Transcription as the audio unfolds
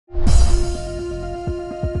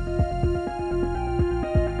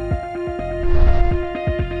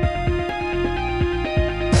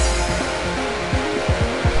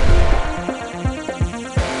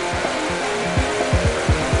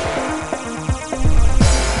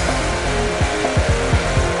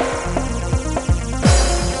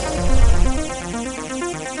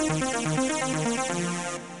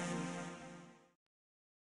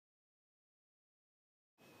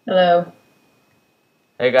Hello.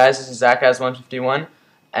 Hey guys, this is Ep.1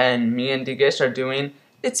 and me and Digish are doing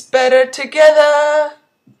It's Better Together!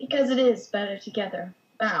 Because it is better together.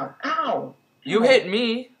 Ow. Ow! You hit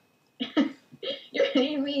me! You're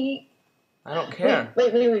hitting me! I don't care.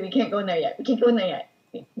 Wait. We can't go in there yet.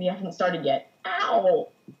 We haven't started yet. Ow!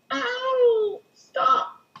 Ow!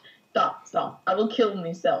 Stop! I will kill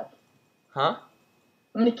myself. Huh?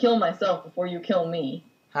 I'm gonna kill myself before you kill me.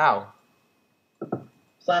 How?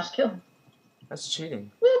 /kill. That's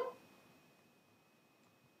cheating. Whoop.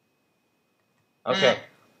 Okay.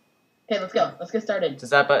 Okay, let's go. Let's get started.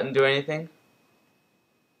 Does that button do anything?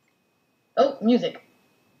 Oh, music.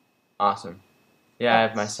 Awesome. Yeah, I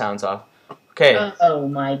have my sounds off. Okay. Oh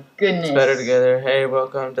my goodness. It's better together. Hey,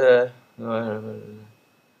 welcome to...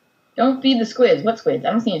 Don't feed the squids. What squids?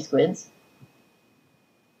 I don't see any squids.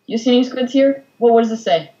 You see any squids here? Well, what does it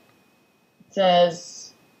say? It says...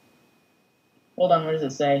 Hold on, what does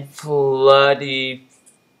it say? Floody...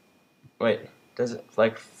 Wait, does it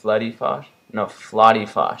like Floody Fosh? No, Flotty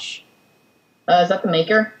Fosh. Is that the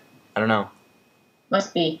maker? I don't know.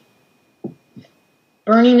 Must be.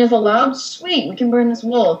 Burning is allowed? Sweet, we can burn this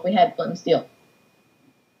wool if we had flint and steel.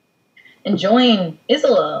 Enjoying is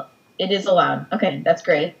allowed. It is allowed. Okay, that's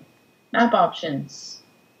great. Map options.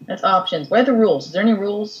 That's options. What are the rules? Is there any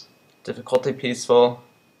rules? Difficulty peaceful.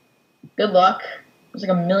 Good luck. There's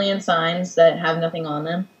like a million signs that have nothing on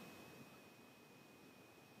them.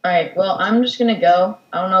 Alright, well, I'm just gonna go.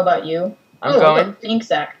 I don't know about you. I'm going. Look, ink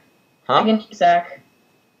sack. Huh? I get an ink sack.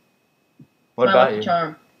 What My about lucky you?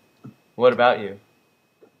 charm. What about you?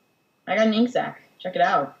 I got an ink sack. Check it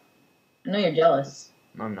out. I know you're jealous.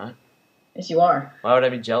 No, I'm not. Yes, you are. Why would I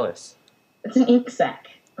be jealous? It's an ink sack.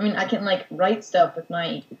 I mean, I can like write stuff with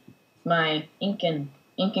my inking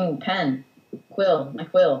pen, my quill.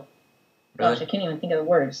 Really? Gosh, I can't even think of the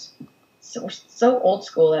words. We're so old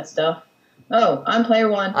school, that stuff. Oh, I'm player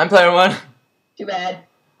one. I'm player one. Too bad.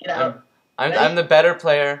 Get out. I'm the better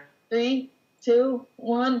player. 3, 2,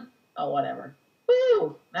 1. Oh, whatever.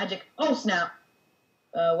 Woo! Magic. Oh, snap.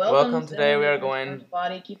 Welcome. Today we are going...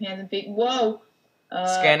 Body. Keep hands and feet. Whoa.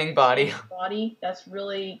 Scanning body. Body. That's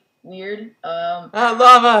really weird.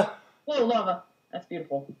 Lava. Whoa, lava. That's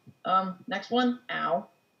beautiful. Next one. Ow.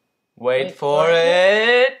 Wait for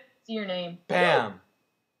it. See your name. Bam.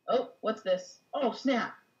 Oh, what's this? Oh,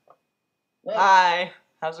 snap. Whoa. Hi.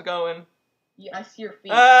 How's it going? Yeah, I see your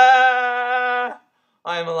feet. I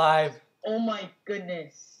am alive. Oh my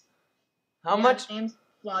goodness. How much? Name's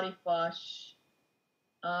Flotty Fosh.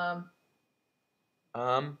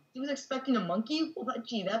 He was expecting a monkey? Well,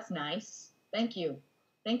 gee, that's nice. Thank you.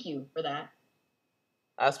 Thank you for that.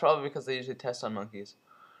 That's probably because they usually test on monkeys.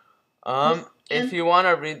 If you want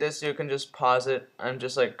to read this, you can just pause it. I'm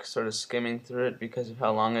just like sort of skimming through it because of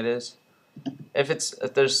how long it is. If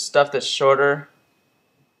there's stuff that's shorter.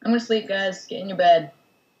 I'm gonna sleep, guys. Get in your bed.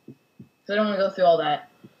 So I don't want to go through all that.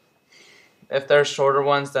 If there's shorter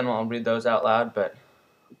ones, then I'll read those out loud, but...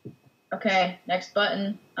 Okay, next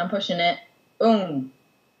button. I'm pushing it. Boom.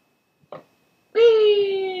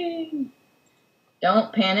 Whee!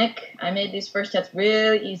 Don't panic. I made these first tests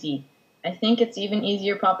really easy. I think it's even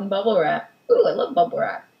easier popping bubble wrap. Ooh, I love bubble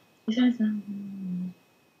wrap.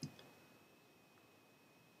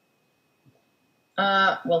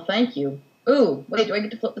 Well, thank you. Ooh, wait, do I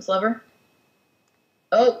get to flip this lever?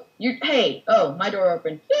 Oh, hey, my door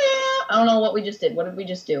opened. Yeah, I don't know what we just did. What did we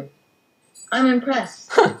just do? I'm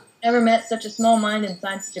impressed. Never met such a small mind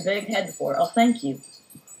inside such a big head before. Oh, thank you.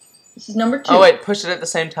 This is number 2. Oh, wait, push it at the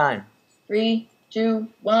same time. 3, 2,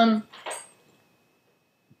 1.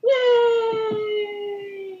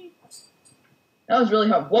 Yay! That was really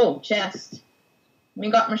hard. Whoa, chest.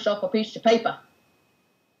 Me got myself a piece of paper.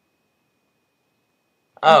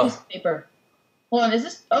 Oh. A piece of paper. Hold on, is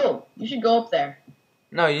this... Oh, you should go up there.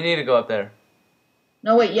 No, you need to go up there.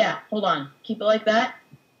 No, wait, yeah. Hold on. Keep it like that.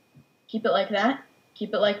 Keep it like that.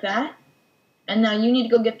 Keep it like that. And now you need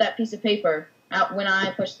to go get that piece of paper out when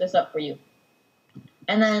I push this up for you.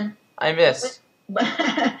 And then... I missed.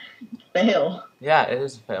 Fail. Yeah, it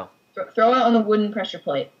is a fail. Throw it on the wooden pressure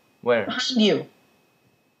plate. Where? Behind you.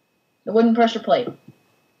 The wooden pressure plate.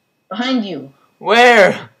 Behind you.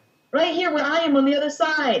 Where? Right here where I am on the other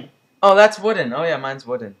side. Oh, that's wooden. Oh, yeah, mine's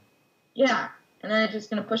wooden. Yeah. And then it's just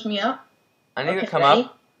going to push me up. I need to come ready?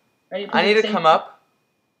 up. Ready to I need to come up.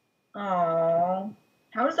 Oh.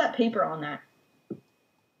 How is that paper on that?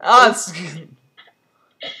 Oh, it's...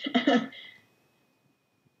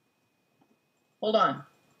 Hold on.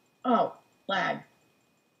 Oh, lag.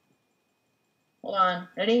 Hold on.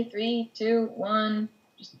 Ready? 3, 2, 1.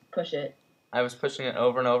 Just push it. I was pushing it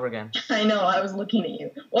over and over again. I know. I was looking at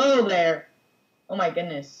you. Whoa there. Oh my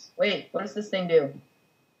goodness. Wait, what does this thing do?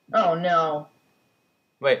 Oh no.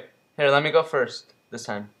 Wait, here, let me go first this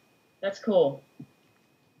time. That's cool.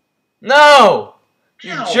 No!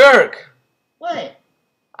 You Ow. jerk! What?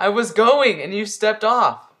 I was going and you stepped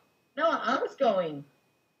off. No, I was going.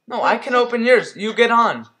 No, I can open yours. You get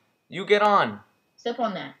on. You get on. Step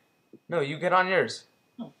on that. No, you get on yours.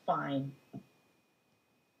 Oh, fine.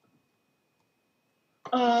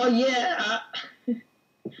 Oh, yeah.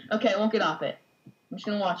 Okay, I won't get off it. I'm just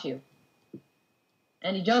going to watch you.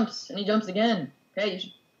 And he jumps. And he jumps again. Okay, you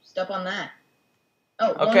should step on that.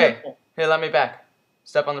 Oh, Okay. wonderful. Here, let me back.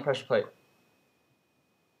 Step on the pressure plate.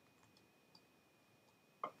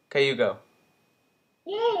 Okay, you go.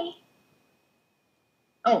 Yay.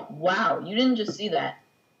 Oh, wow. You didn't just see that.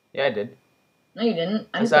 Yeah, I did. No, you didn't.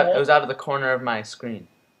 It was out of the corner of my screen.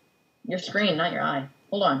 Your screen, not your eye.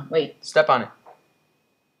 Hold on. Wait. Step on it.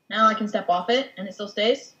 Now I can step off it, and it still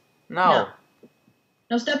stays? No.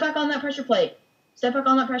 No, step back on that pressure plate. Step back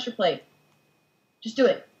on that pressure plate. Just do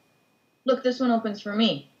it. Look, this one opens for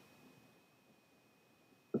me.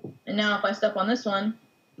 And now if I step on this one...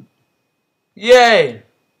 Yay!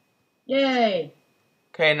 Yay!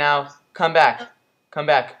 Okay, now come back. Come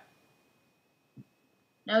back.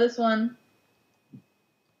 Now this one.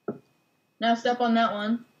 Now step on that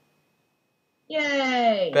one.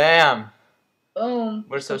 Yay! Bam! Boom.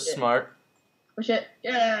 We're so Push it. smart. Push it.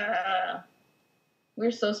 Yeah!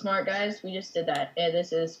 We're so smart, guys. We just did that. And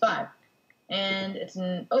this is 5. And it's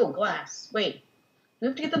an... Oh, glass. Wait. Do we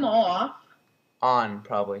have to get them all off? On,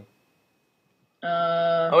 probably.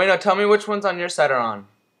 Oh, wait, no. Tell me which ones on your side are on.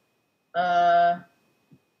 They're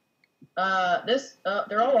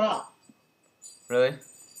all off. Really?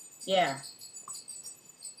 Yeah.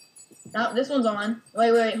 Now, this one's on.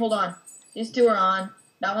 Wait, hold on. These 2 are on.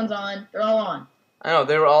 That one's on. They're all on. I know,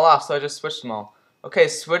 they were all off, so I just switched them all. Okay,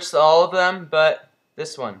 switch all of them, but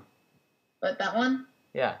this one. But that one?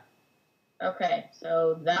 Yeah. Okay,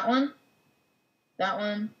 so that one,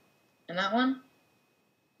 and that one.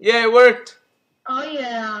 Yeah, it worked! Oh,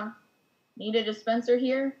 yeah. Need a dispenser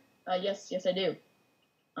here? Yes, I do.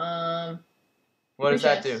 What does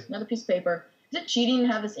that do? Another piece of paper. Is it cheating to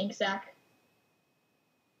have this ink sac?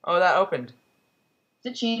 Oh, that opened.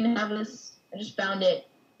 Is it cheating to have this? I just found it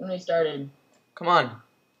when we started. Come on.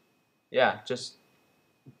 Yeah, just...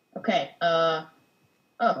 Okay, oh.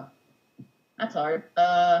 That's hard.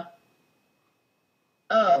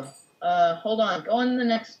 Hold on. Go on the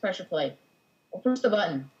next pressure plate. We'll push the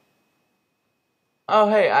button. Oh,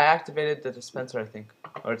 hey, I activated the dispenser, I think.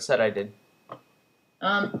 Or it said I did.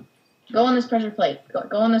 Go on this pressure plate.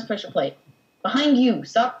 Go on this pressure plate. Behind you.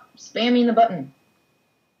 Stop spamming the button.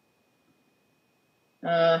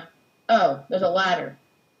 Oh, there's a ladder.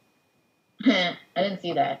 I didn't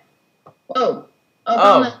see that. Whoa.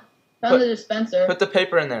 Oh, found the dispenser. Put the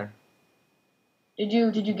paper in there. Did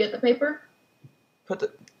you get the paper? Put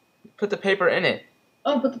the paper in it.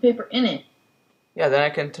 Oh, put the paper in it. Yeah, then I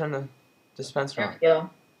can turn the dispenser on. There we go.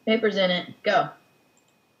 Paper's in it. Go.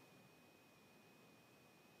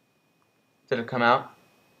 Did it come out?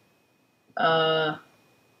 No.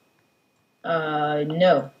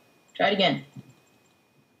 Try it again.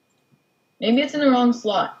 Maybe it's in the wrong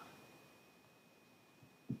slot.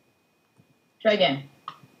 Try again.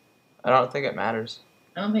 I don't think it matters.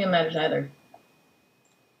 I don't think it matters either.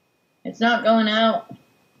 It's not going out.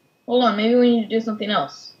 Hold on, maybe we need to do something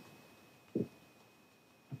else.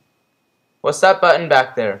 What's that button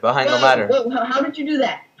back there, behind the ladder? Whoa, how did you do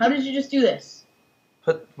that? How did you just do this?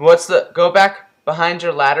 Go back behind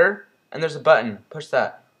your ladder, and there's a button. Push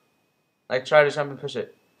that. Like, try to jump and push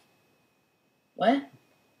it. What?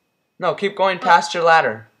 No, keep going past your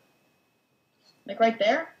ladder. Like right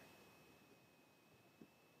there?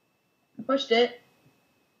 I pushed it.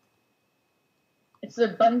 It's the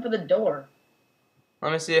button for the door.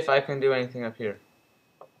 Let me see if I can do anything up here.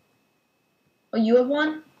 Oh, you have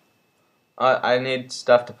one? I need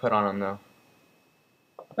stuff to put on them, though.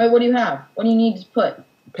 Wait, what do you have? What do you need to put?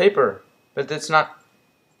 Paper. But it's not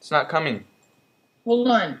coming. Hold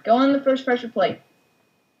on. Go on the first pressure plate.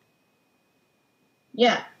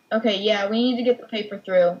 Yeah. Okay, yeah, we need to get the paper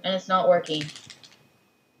through, and it's not working.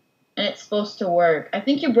 And it's supposed to work. I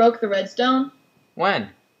think you broke the redstone. When?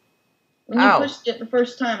 When you pushed it the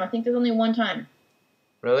first time. I think there's only one time.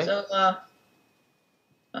 Really? So,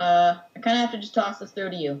 I kind of have to just toss this through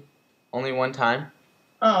to you. Only one time?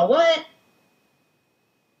 Oh, what?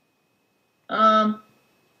 I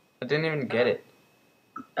didn't even get it.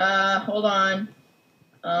 Hold on.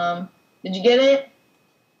 Did you get it?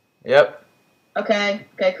 Yep. Okay,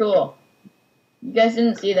 cool. You guys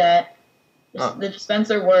didn't see that. The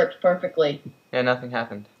dispenser worked perfectly. Yeah, nothing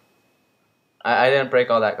happened. I didn't break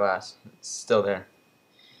all that glass. It's still there.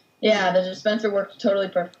 Yeah, the dispenser worked totally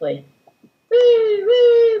perfectly. Whee,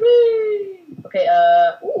 whee, whee. Okay,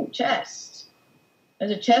 ooh, chest.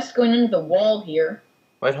 There's a chest going into the wall here.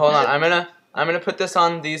 Wait, hold on. I'm gonna put this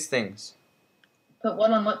on these things. Put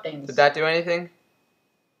what on what things? Did that do anything?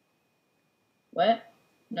 What?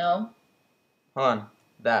 No. Hold on.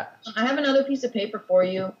 That. I have another piece of paper for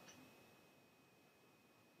you.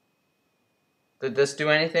 Did this do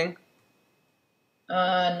anything?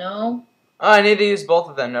 No. Oh, I need to use both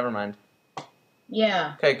of them. Never mind.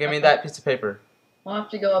 Yeah. Okay, give me that piece of paper. I'll have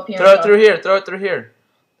to go up here. Throw it through here. Throw it through here.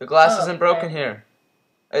 The glass isn't broken okay. here.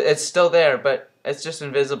 It's still there, but it's just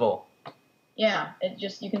invisible. Yeah,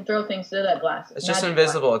 you can throw things through that glass. It's just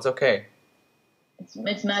invisible. Glass. It's okay.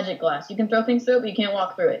 It's magic glass. You can throw things through it, but you can't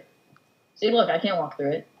walk through it. See, look, I can't walk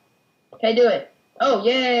through it. Okay, do it. Oh,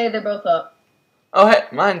 yay, they're both up. Oh, hey,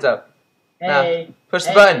 mine's up. Hey. Now, push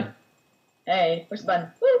the button. Hey, push the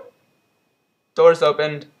button. Woo. Door's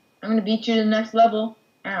opened. I'm gonna beat you to the next level.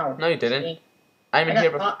 Ow. No, you didn't. See? I'm in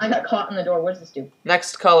here before. I got caught in the door. What does this do?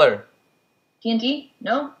 Next color. TNT?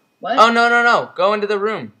 No? What? Oh, no. Go into the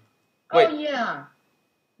room. Wait. Oh, yeah.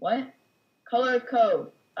 What? Color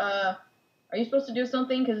code. Are you supposed to do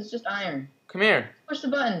something? Because it's just iron. Come here. Push the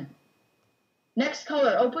button. Next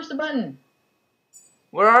color. Oh, push the button.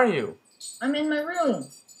 Where are you? I'm in my room.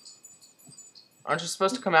 Aren't you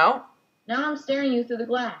supposed to come out? Now I'm staring you through the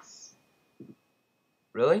glass.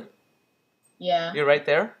 Really? Yeah. You're right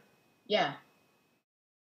there? Yeah.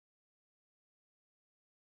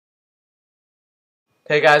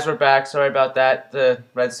 Okay, guys, we're back. Sorry about that. The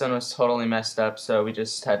redstone was totally messed up, so we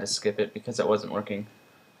just had to skip it because it wasn't working.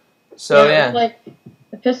 So, yeah. It was like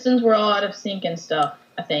the pistons were all out of sync and stuff,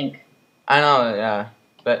 I think. I know, yeah.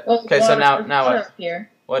 But, well, okay, so now what? Up here.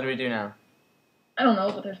 What do we do now? I don't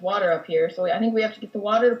know, but there's water up here, so I think we have to get the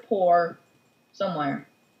water to pour somewhere.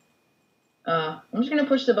 I'm just gonna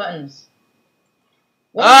push the buttons.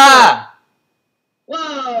 Whoa! Ah!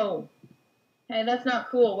 Whoa! Hey, that's not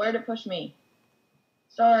cool. Where'd it push me?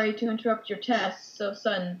 Sorry to interrupt your tests so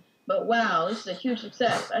sudden, but wow, this is a huge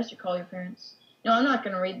success. I should call your parents. No, I'm not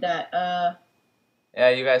gonna read that. Yeah,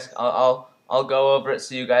 you guys, I'll go over it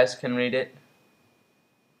so you guys can read it.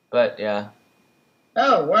 But yeah.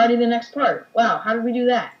 Oh, we're already the next part. Wow, how did we do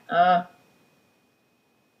that?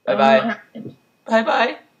 Bye-bye.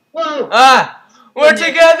 Bye-bye. Whoa! Ah! We're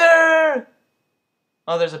together!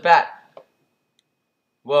 Oh, there's a bat.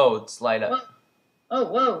 Whoa, it's light up. Whoa.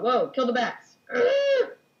 Oh, whoa. Kill the bats.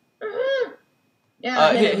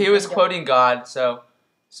 Yeah. He was quoting God, so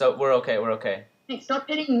we're okay. Hey, stop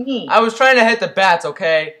hitting me. I was trying to hit the bats,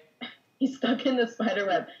 okay? He's stuck in the spider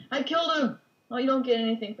web. I killed him. Oh, you don't get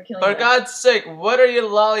anything for killing For bats. God's sake, what are you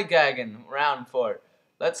lollygagging around for?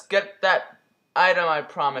 Let's get that item I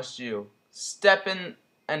promised you. Step in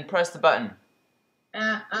and press the button.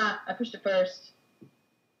 I pushed it first.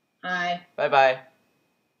 Hi. Bye-bye.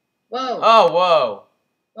 Whoa. Oh, whoa.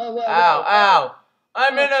 Whoa. Ow.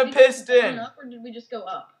 I'm in a piston. Up, or did we just go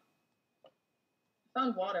up? I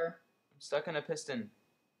found water. I'm stuck in a piston.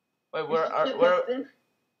 Wait, where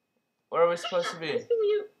are we supposed to be?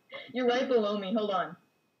 You're right below me. Hold on.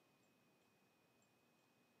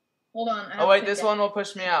 Oh, wait, this one will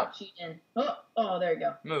push me out. Oh, there you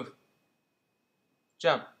go. Move.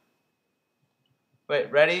 Jump.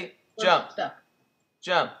 Wait, ready? Jump. Stuck.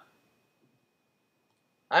 Jump.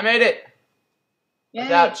 I made it. Yay.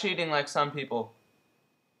 Without cheating like some people.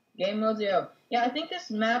 Game mode 0. Yeah, I think this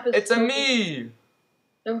map is... It's a me!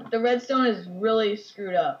 The redstone is really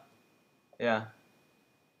screwed up. Yeah.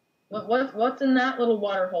 What's in that little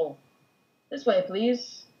water hole? This way,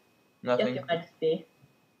 please. Nothing. Yes, Your Majesty.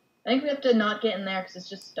 I think we have to not get in there because it's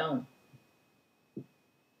just stone.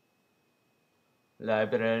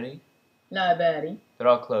 Library. They're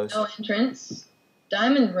all closed. No entrance.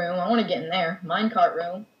 Diamond room. I want to get in there. Minecart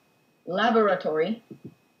room. Laboratory.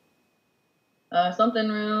 Something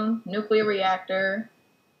room. Nuclear reactor.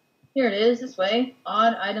 Here it is. This way.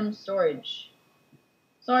 Odd item storage.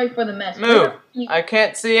 Sorry for the mess. Move! I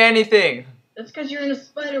can't see anything. That's because you're in a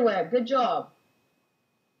spider web. Good job.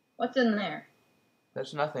 What's in there?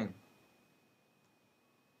 There's nothing.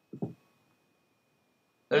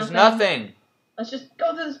 There's nothing. Let's just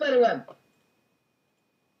go through the spider web.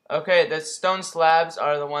 Okay, the stone slabs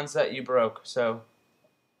are the ones that you broke, so...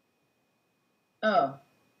 Oh.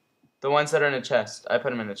 The ones that are in a chest. I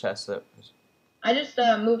put them in a chest. So... I just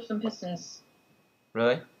moved some pistons.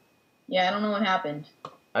 Really? Yeah, I don't know what happened.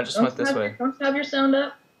 I just went this way. Don't have your sound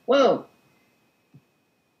up. Whoa.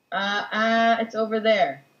 It's over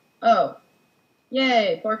there. Oh.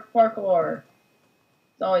 Yay, parkour.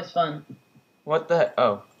 It's always fun. What the heck?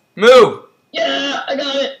 Oh. Move! Yeah, I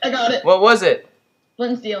got it. I got it. What was it?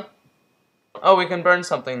 Flint and steel. Oh, we can burn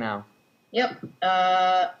something now. Yep.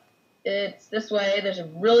 It's this way. There's a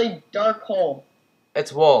really dark hole.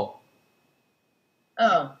 It's wool.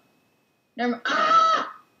 Oh. Never.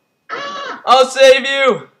 Ah! Ah! I'll save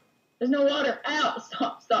you. There's no water. Ow!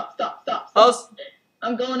 Stop! Stop! Stop! Stop! I'll Stop!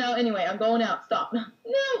 I'm going out anyway. I'm going out. Stop! No!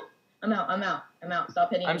 I'm out. I'm out. I'm out. Stop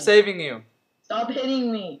hitting me. I'm saving you. Stop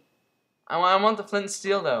hitting me. I want the flint and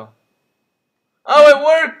steel though. Oh, it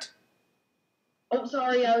worked. Oh,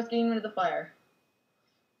 sorry. I was getting rid of the fire.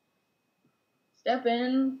 Step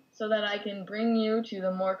in so that I can bring you to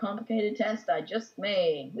the more complicated test I just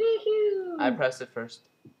made. Woohoo! I pressed it first.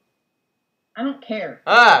 I don't care.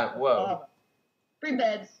 Ah, whoa. 3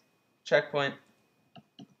 beds. Checkpoint.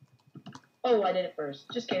 Oh, I did it first.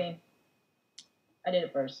 Just kidding. I did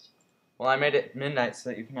it first. Well, I made it midnight so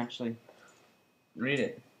that you can actually read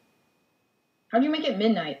it. How'd you make it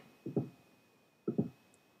midnight?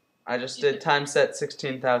 I just did time set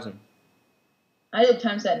 16,000. I did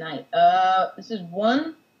time set night. This is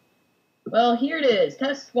 1. Well, here it is.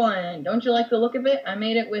 Test 1. Don't you like the look of it? I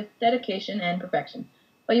made it with dedication and perfection.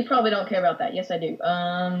 But you probably don't care about that. Yes, I do.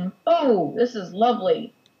 Oh, this is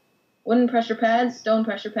lovely. Wooden pressure pads, stone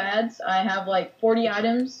pressure pads. I have like 40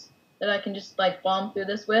 items that I can just like bomb through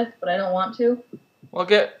this with, but I don't want to. Well,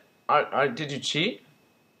 did you cheat?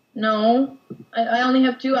 No. I only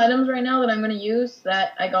have 2 items right now that I'm going to use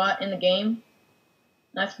that I got in the game.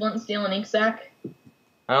 That's flint and steel and ink sack.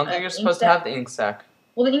 I don't think you're supposed to have the ink sack.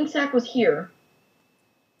 Well, the ink sack was here.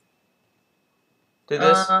 Did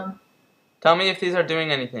this? Tell me if these are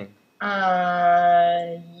doing anything.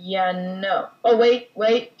 Yeah, no. Oh, wait.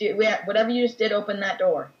 Whatever you just did, open that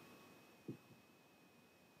door.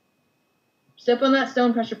 Step on that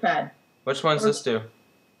stone pressure pad. Which one's this do?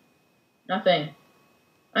 Nothing.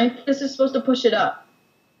 I think this is supposed to push it up.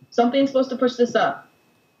 Something's supposed to push this up.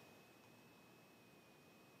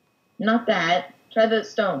 Not that. Try the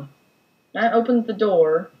stone. That opens the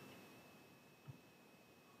door.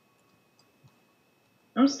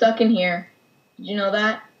 I'm stuck in here. Did you know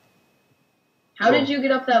that? How did you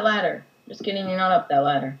get up that ladder? Just kidding, you're not up that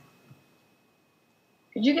ladder.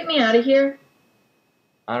 Could you get me out of here?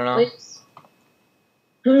 I don't know. Please?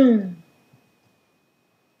 Can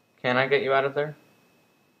I get you out of there?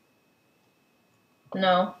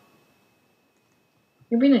 No.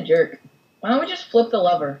 You're being a jerk. Why don't we just flip the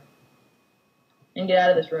lever and get out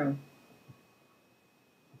of this room?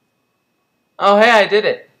 Oh, hey, I did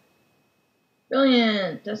it.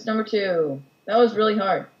 Brilliant. Test number 2. That was really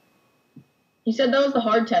hard. He said that was the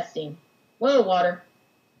hard testing. Whoa, water.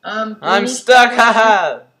 I'm stuck,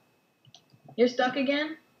 haha. You're stuck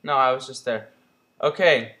again? No, I was just there.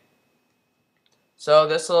 Okay. So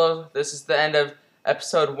this is the end of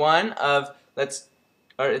episode 1 of It's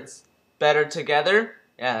Better Together.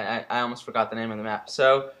 Yeah, I almost forgot the name of the map.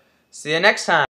 So see you next time.